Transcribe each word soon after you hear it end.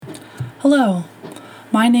Hello,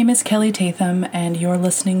 my name is Kelly Tatham, and you're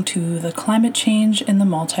listening to the Climate Change in the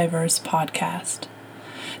Multiverse podcast.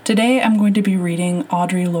 Today I'm going to be reading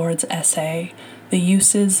Audre Lorde's essay, The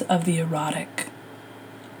Uses of the Erotic.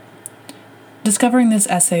 Discovering this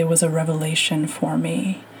essay was a revelation for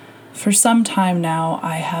me. For some time now,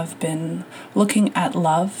 I have been looking at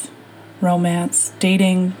love, romance,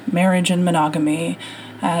 dating, marriage, and monogamy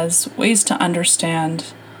as ways to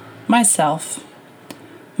understand myself,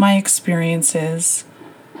 my experiences,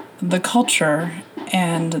 the culture,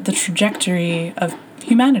 and the trajectory of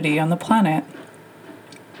humanity on the planet.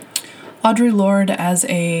 Audre Lorde, as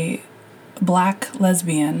a Black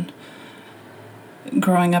lesbian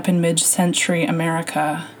growing up in mid-century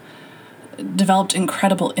America, developed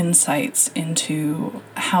incredible insights into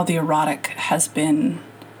how the erotic has been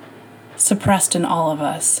suppressed in all of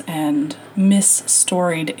us and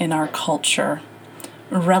misstoried in our culture,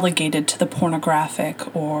 relegated to the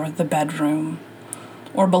pornographic or the bedroom,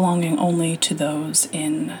 or belonging only to those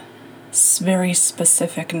in very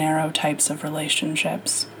specific, narrow types of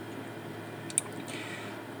relationships.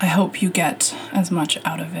 I hope you get as much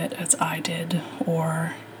out of it as I did,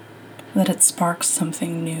 or that it sparks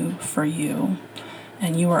something new for you,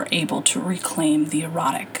 and you are able to reclaim the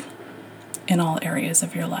erotic in all areas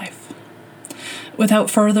of your life. Without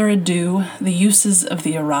further ado, The Uses of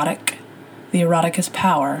the Erotic. The Erotic is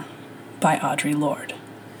Power by Audre Lorde.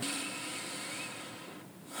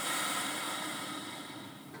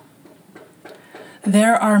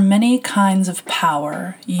 There are many kinds of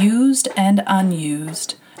power, used and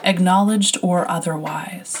unused, acknowledged or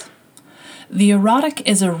otherwise. The erotic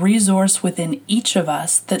is a resource within each of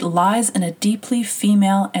us that lies in a deeply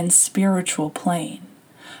female and spiritual plane,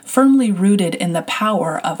 firmly rooted in the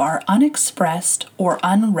power of our unexpressed or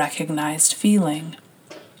unrecognized feeling.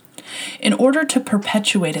 In order to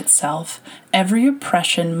perpetuate itself, every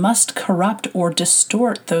oppression must corrupt or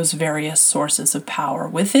distort those various sources of power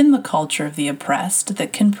within the culture of the oppressed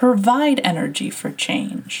that can provide energy for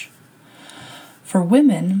change. For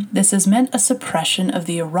women, this has meant a suppression of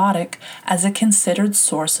the erotic as a considered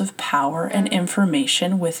source of power and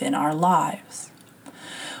information within our lives.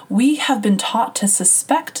 We have been taught to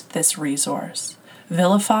suspect this resource,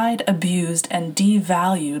 vilified, abused, and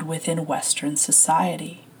devalued within Western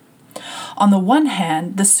society. On the one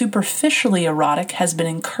hand, the superficially erotic has been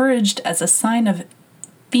encouraged as a sign of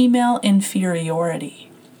female inferiority.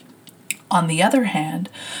 On the other hand,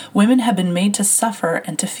 women have been made to suffer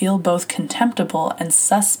and to feel both contemptible and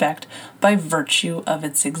suspect by virtue of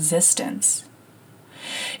its existence.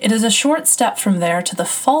 It is a short step from there to the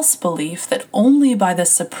false belief that only by the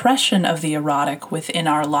suppression of the erotic within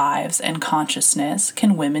our lives and consciousness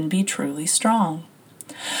can women be truly strong.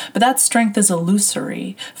 But that strength is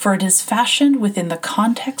illusory, for it is fashioned within the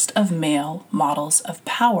context of male models of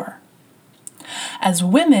power. As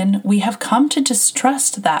women, we have come to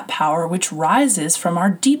distrust that power which rises from our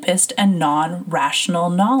deepest and non-rational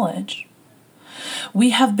knowledge. We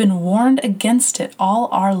have been warned against it all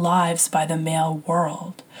our lives by the male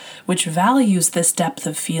world, which values this depth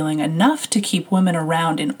of feeling enough to keep women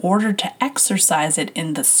around in order to exercise it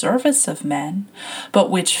in the service of men, but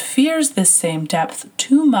which fears this same depth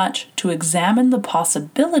too much to examine the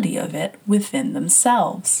possibility of it within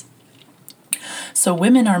themselves. So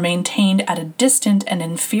women are maintained at a distant and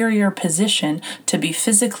inferior position to be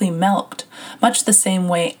physically milked, much the same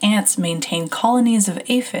way ants maintain colonies of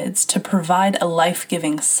aphids to provide a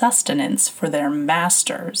life-giving sustenance for their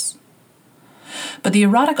masters. But the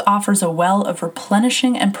erotic offers a well of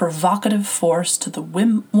replenishing and provocative force to the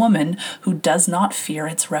woman who does not fear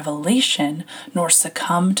its revelation, nor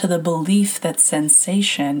succumb to the belief that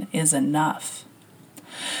sensation is enough.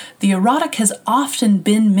 The erotic has often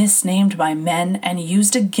been misnamed by men and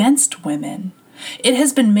used against women. It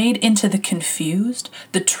has been made into the confused,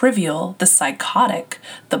 the trivial, the psychotic,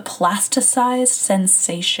 the plasticized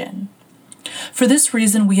sensation. For this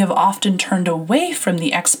reason, we have often turned away from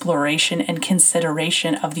the exploration and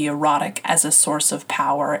consideration of the erotic as a source of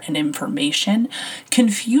power and information,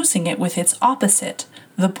 confusing it with its opposite,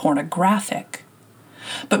 the pornographic.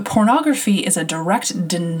 But pornography is a direct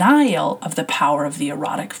denial of the power of the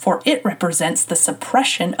erotic, for it represents the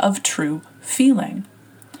suppression of true feeling.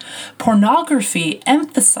 Pornography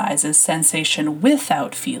emphasizes sensation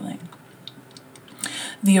without feeling.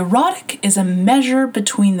 The erotic is a measure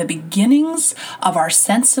between the beginnings of our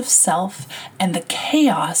sense of self and the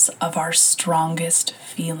chaos of our strongest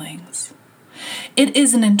feelings. It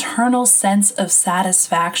is an internal sense of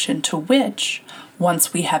satisfaction to which,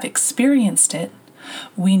 once we have experienced it,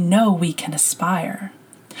 we know we can aspire.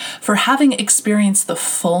 For having experienced the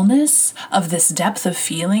fullness of this depth of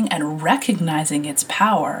feeling and recognizing its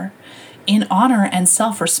power, In honor and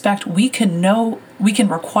self-respect, we can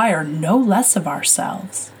require no less of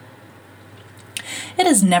ourselves. It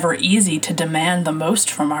is never easy to demand the most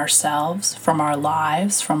from ourselves, from our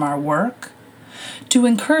lives, from our work. To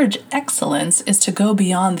encourage excellence is to go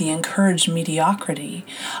beyond the encouraged mediocrity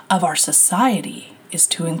of our society is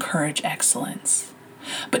to encourage excellence.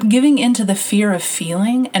 But giving into the fear of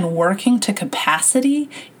feeling and working to capacity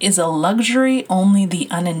is a luxury only the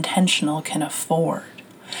unintentional can afford.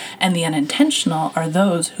 And the unintentional are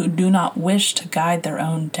those who do not wish to guide their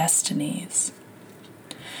own destinies.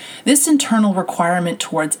 This internal requirement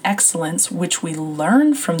towards excellence, which we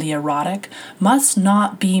learn from the erotic, must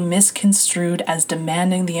not be misconstrued as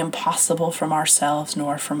demanding the impossible from ourselves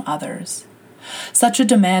nor from others. Such a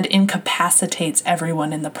demand incapacitates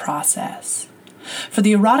everyone in the process. For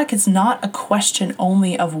the erotic is not a question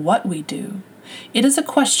only of what we do. It is a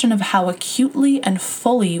question of how acutely and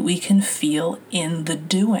fully we can feel in the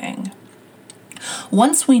doing.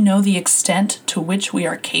 Once we know the extent to which we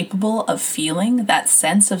are capable of feeling that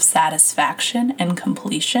sense of satisfaction and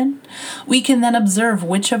completion, we can then observe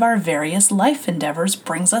which of our various life endeavors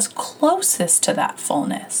brings us closest to that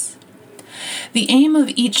fullness. The aim of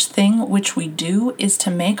each thing which we do is to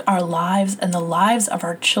make our lives and the lives of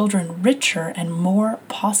our children richer and more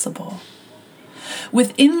possible.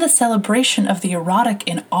 Within the celebration of the erotic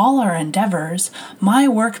in all our endeavors, my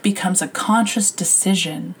work becomes a conscious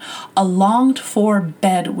decision, a longed-for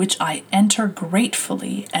bed which I enter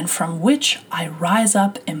gratefully and from which I rise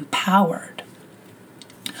up empowered.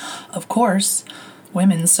 Of course,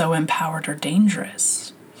 women so empowered are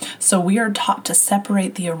dangerous. So we are taught to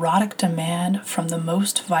separate the erotic demand from the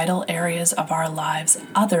most vital areas of our lives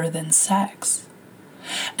other than sex.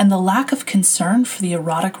 And the lack of concern for the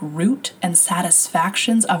erotic root and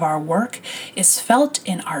satisfactions of our work is felt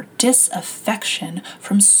in our disaffection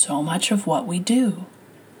from so much of what we do.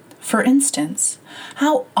 For instance,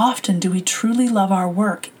 how often do we truly love our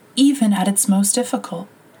work, even at its most difficult?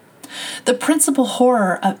 The principal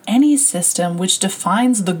horror of any system which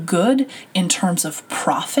defines the good in terms of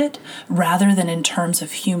profit rather than in terms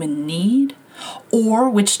of human need, or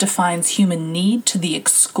which defines human need to the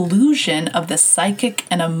exclusion of the psychic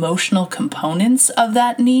and emotional components of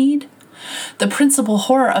that need. The principal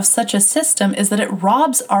horror of such a system is that it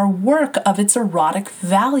robs our work of its erotic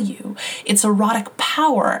value, its erotic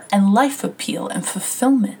power and life appeal and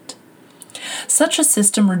fulfillment. Such a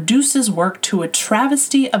system reduces work to a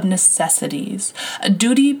travesty of necessities, a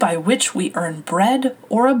duty by which we earn bread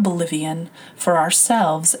or oblivion for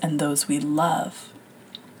ourselves and those we love.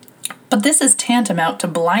 But this is tantamount to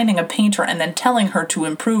blinding a painter and then telling her to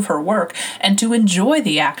improve her work and to enjoy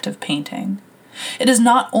the act of painting. It is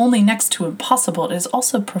not only next to impossible, it is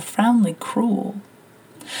also profoundly cruel.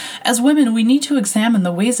 As women, we need to examine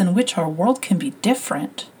the ways in which our world can be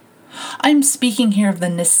different. I'm speaking here of the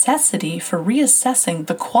necessity for reassessing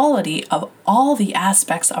the quality of all the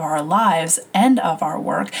aspects of our lives and of our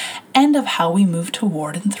work and of how we move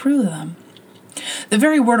toward and through them. The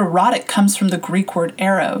very word erotic comes from the Greek word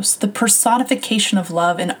eros, the personification of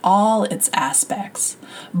love in all its aspects,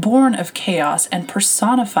 born of chaos and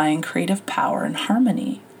personifying creative power and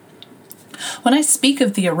harmony. When I speak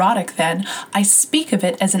of the erotic, then, I speak of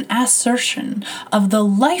it as an assertion of the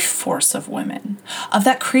life force of women, of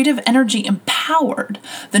that creative energy empowered,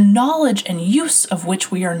 the knowledge and use of which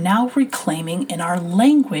we are now reclaiming in our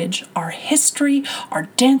language, our history, our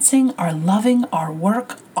dancing, our loving, our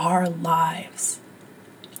work, our lives.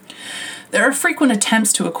 There are frequent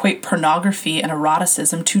attempts to equate pornography and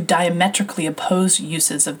eroticism to diametrically opposed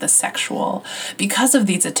uses of the sexual. Because of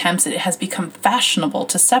these attempts, it has become fashionable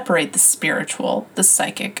to separate the spiritual, the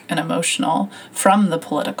psychic and emotional from the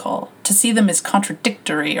political, to see them as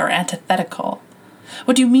contradictory or antithetical.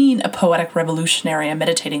 What do you mean, a poetic revolutionary, a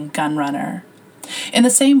meditating gun runner? In the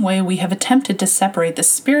same way, we have attempted to separate the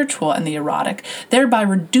spiritual and the erotic, thereby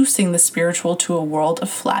reducing the spiritual to a world of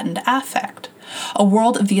flattened affect. A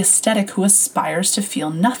world of the aesthetic who aspires to feel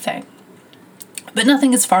nothing. But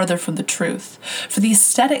nothing is farther from the truth, for the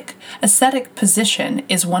aesthetic position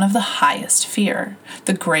is one of the highest fear,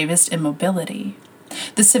 the gravest immobility.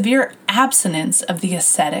 The severe abstinence of the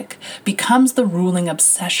aesthetic becomes the ruling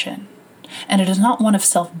obsession, and it is not one of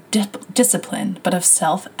self-discipline, but of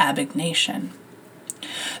self-abnegation.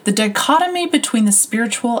 The dichotomy between the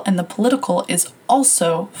spiritual and the political is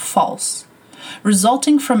also false,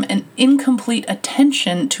 resulting from an incomplete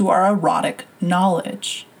attention to our erotic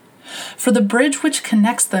knowledge. For the bridge which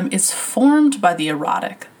connects them is formed by the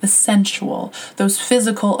erotic, the sensual, those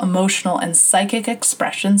physical, emotional, and psychic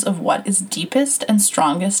expressions of what is deepest and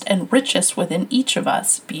strongest and richest within each of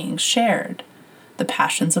us being shared, the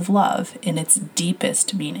passions of love in its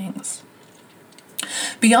deepest meanings.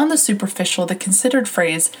 Beyond the superficial, the considered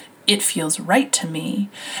phrase, "it feels right to me,"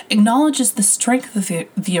 acknowledges the strength of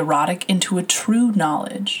the erotic into a true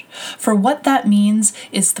knowledge. For what that means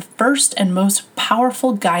is the first and most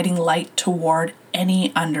powerful guiding light toward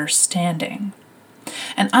any understanding.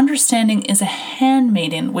 And understanding is a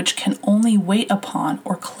handmaiden which can only wait upon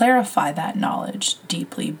or clarify that knowledge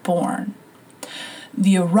deeply born.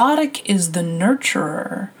 The erotic is the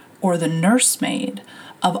nurturer or the nursemaid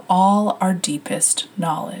of all our deepest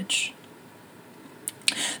knowledge.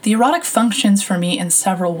 The erotic functions for me in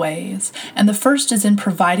several ways, and the first is in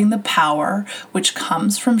providing the power which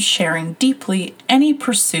comes from sharing deeply any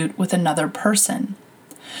pursuit with another person.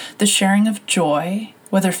 The sharing of joy,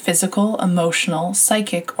 whether physical, emotional,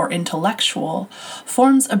 psychic, or intellectual,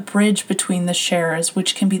 forms a bridge between the sharers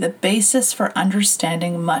which can be the basis for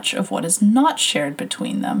understanding much of what is not shared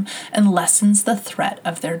between them and lessens the threat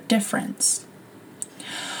of their difference.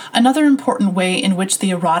 Another important way in which the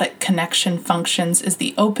erotic connection functions is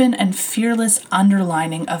the open and fearless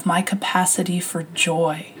underlining of my capacity for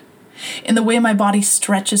joy. In the way my body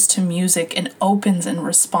stretches to music and opens in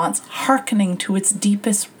response, hearkening to its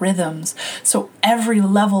deepest rhythms, so every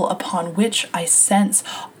level upon which I sense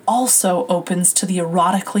also opens to the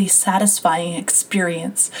erotically satisfying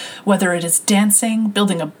experience, whether it is dancing,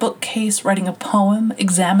 building a bookcase, writing a poem,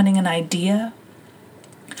 examining an idea.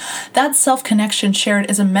 That self-connection shared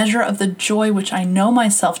is a measure of the joy which I know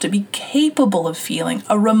myself to be capable of feeling,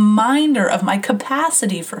 a reminder of my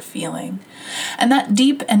capacity for feeling. And that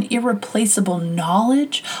deep and irreplaceable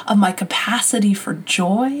knowledge of my capacity for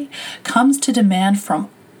joy comes to demand from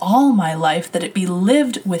all my life that it be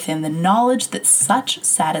lived within the knowledge that such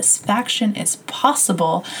satisfaction is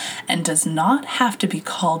possible and does not have to be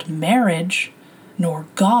called marriage, nor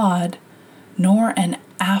God, nor an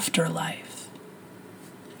afterlife.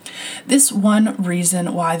 This one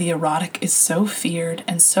reason why the erotic is so feared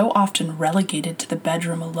and so often relegated to the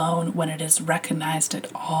bedroom alone when it is recognized at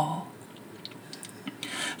all.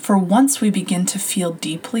 For once we begin to feel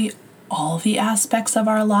deeply all the aspects of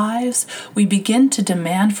our lives, we begin to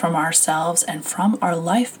demand from ourselves and from our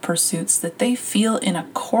life pursuits that they feel in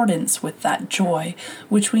accordance with that joy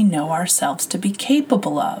which we know ourselves to be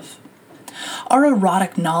capable of. Our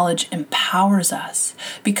erotic knowledge empowers us,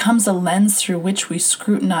 becomes a lens through which we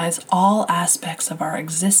scrutinize all aspects of our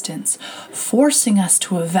existence, forcing us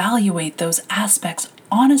to evaluate those aspects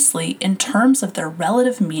honestly in terms of their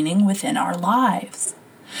relative meaning within our lives.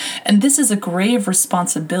 And this is a grave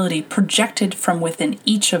responsibility projected from within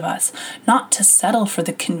each of us, not to settle for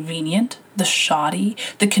the convenient, the shoddy,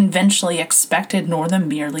 the conventionally expected, nor the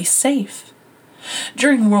merely safe.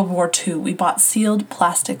 During World War II, we bought sealed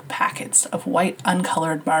plastic packets of white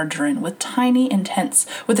uncolored margarine with a tiny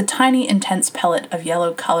intense pellet of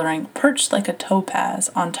yellow coloring perched like a topaz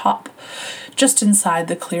on top, just inside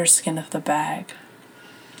the clear skin of the bag.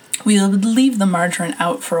 We would leave the margarine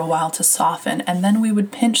out for a while to soften, and then we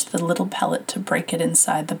would pinch the little pellet to break it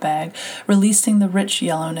inside the bag, releasing the rich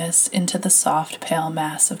yellowness into the soft, pale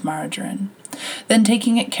mass of margarine. Then,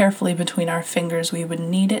 taking it carefully between our fingers, we would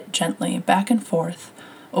knead it gently back and forth,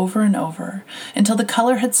 over and over, until the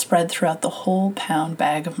color had spread throughout the whole pound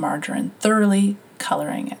bag of margarine, thoroughly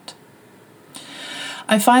coloring it.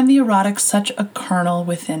 I find the erotic such a kernel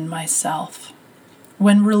within myself.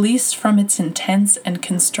 When released from its intense and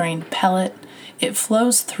constrained pellet, it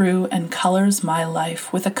flows through and colors my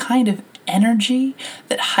life with a kind of energy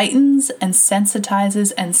that heightens and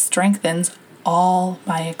sensitizes and strengthens all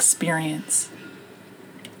my experience.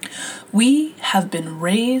 We have been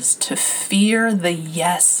raised to fear the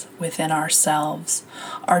yes within ourselves,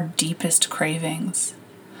 our deepest cravings.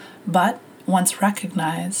 But once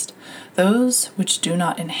recognized, those which do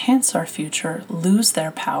not enhance our future lose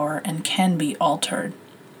their power and can be altered.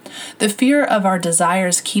 The fear of our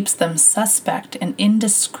desires keeps them suspect and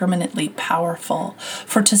indiscriminately powerful,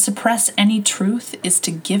 for to suppress any truth is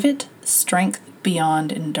to give it strength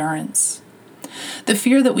beyond endurance. The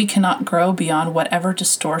fear that we cannot grow beyond whatever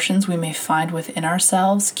distortions we may find within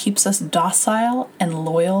ourselves keeps us docile and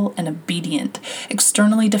loyal and obedient,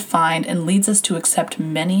 externally defined, and leads us to accept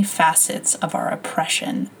many facets of our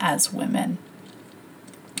oppression as women.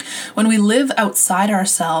 When we live outside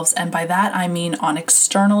ourselves, and by that I mean on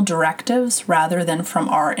external directives rather than from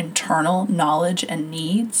our internal knowledge and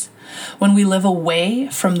needs, when we live away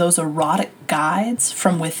from those erotic guides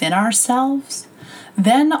from within ourselves,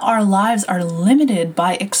 then our lives are limited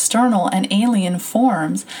by external and alien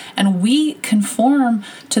forms, and we conform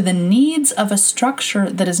to the needs of a structure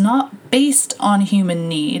that is not based on human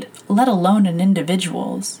need, let alone an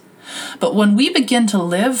individual's. But when we begin to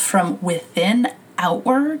live from within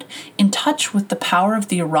outward, in touch with the power of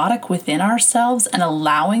the erotic within ourselves and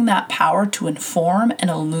allowing that power to inform and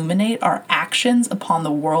illuminate our actions upon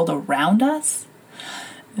the world around us,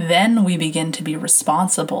 then we begin to be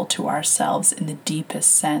responsible to ourselves in the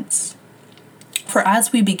deepest sense. For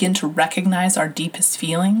as we begin to recognize our deepest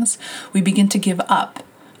feelings, we begin to give up,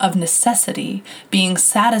 of necessity, being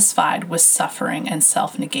satisfied with suffering and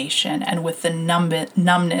self-negation and with the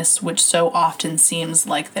numbness which so often seems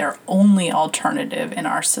like their only alternative in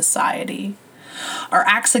our society. Our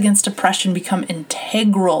acts against oppression become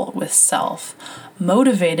integral with self,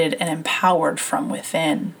 motivated and empowered from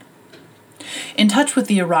within. In touch with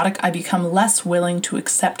the erotic, I become less willing to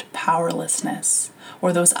accept powerlessness,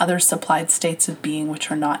 or those other supplied states of being which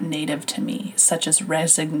are not native to me, such as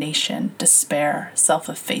resignation, despair,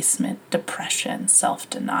 self-effacement, depression,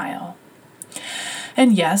 self-denial.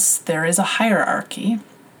 And yes, there is a hierarchy.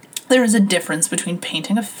 There is a difference between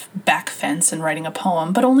painting a back fence and writing a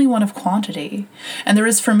poem, but only one of quantity. And there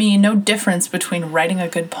is for me no difference between writing a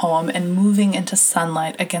good poem and moving into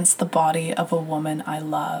sunlight against the body of a woman I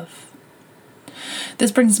love.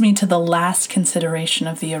 This brings me to the last consideration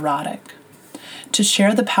of the erotic. To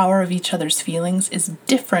share the power of each other's feelings is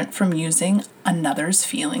different from using another's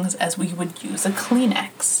feelings as we would use a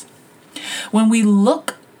Kleenex. When we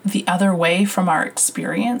look the other way from our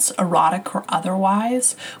experience, erotic or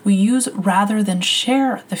otherwise, we use rather than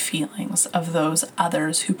share the feelings of those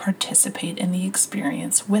others who participate in the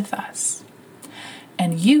experience with us.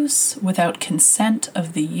 And use without consent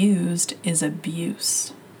of the used is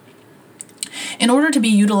abuse. In order to be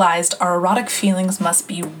utilized, our erotic feelings must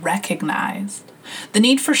be recognized. The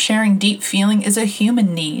need for sharing deep feeling is a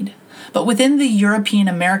human need, but within the European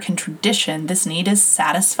American tradition, this need is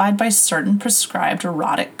satisfied by certain prescribed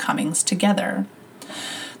erotic comings together.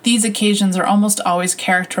 These occasions are almost always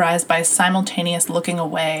characterized by a simultaneous looking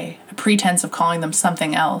away, a pretense of calling them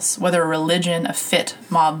something else, whether a religion, a fit,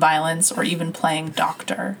 mob violence, or even playing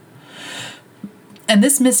doctor. And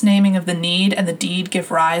this misnaming of the need and the deed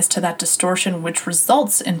give rise to that distortion which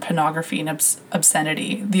results in pornography and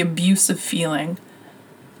obscenity, the abuse of feeling.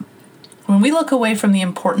 When we look away from the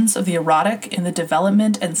importance of the erotic in the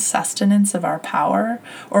development and sustenance of our power,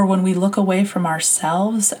 or when we look away from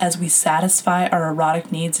ourselves as we satisfy our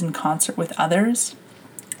erotic needs in concert with others,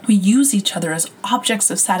 we use each other as objects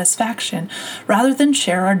of satisfaction rather than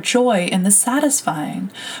share our joy in the satisfying,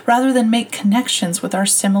 rather than make connections with our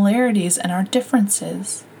similarities and our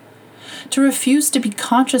differences. To refuse to be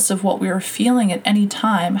conscious of what we are feeling at any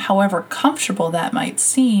time, however comfortable that might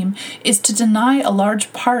seem, is to deny a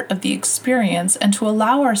large part of the experience and to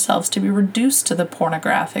allow ourselves to be reduced to the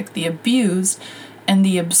pornographic, the abused, and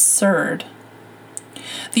the absurd.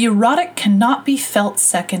 The erotic cannot be felt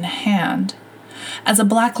secondhand. As a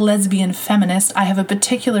Black lesbian feminist, I have a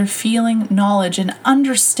particular feeling, knowledge, and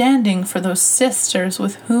understanding for those sisters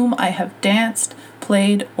with whom I have danced,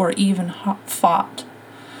 played, or even fought.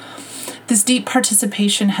 This deep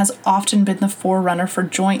participation has often been the forerunner for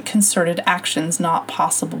joint concerted actions not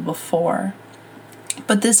possible before.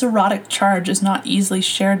 But this erotic charge is not easily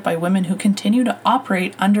shared by women who continue to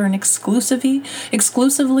operate under an exclusively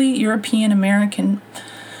European American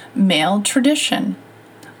male tradition.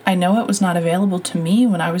 I know it was not available to me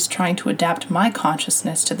when I was trying to adapt my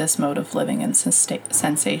consciousness to this mode of living and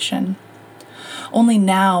sensation. Only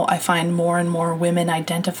now I find more and more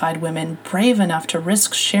women-identified women brave enough to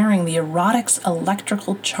risk sharing the erotic's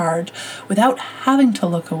electrical charge without having to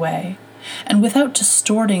look away, and without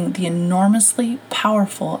distorting the enormously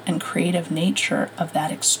powerful and creative nature of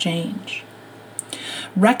that exchange.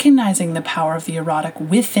 Recognizing the power of the erotic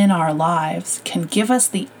within our lives can give us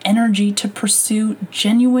the energy to pursue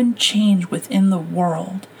genuine change within the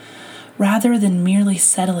world, rather than merely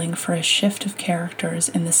settling for a shift of characters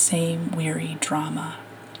in the same weary drama.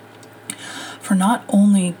 For not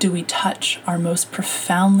only do we touch our most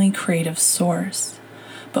profoundly creative source,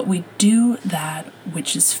 but we do that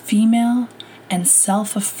which is female and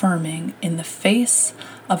self-affirming in the face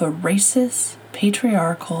of a racist,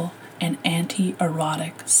 patriarchal, and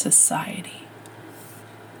anti-erotic society.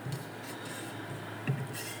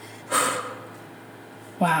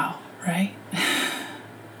 Wow, right?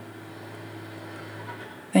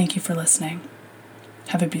 Thank you for listening.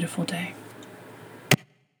 Have a beautiful day.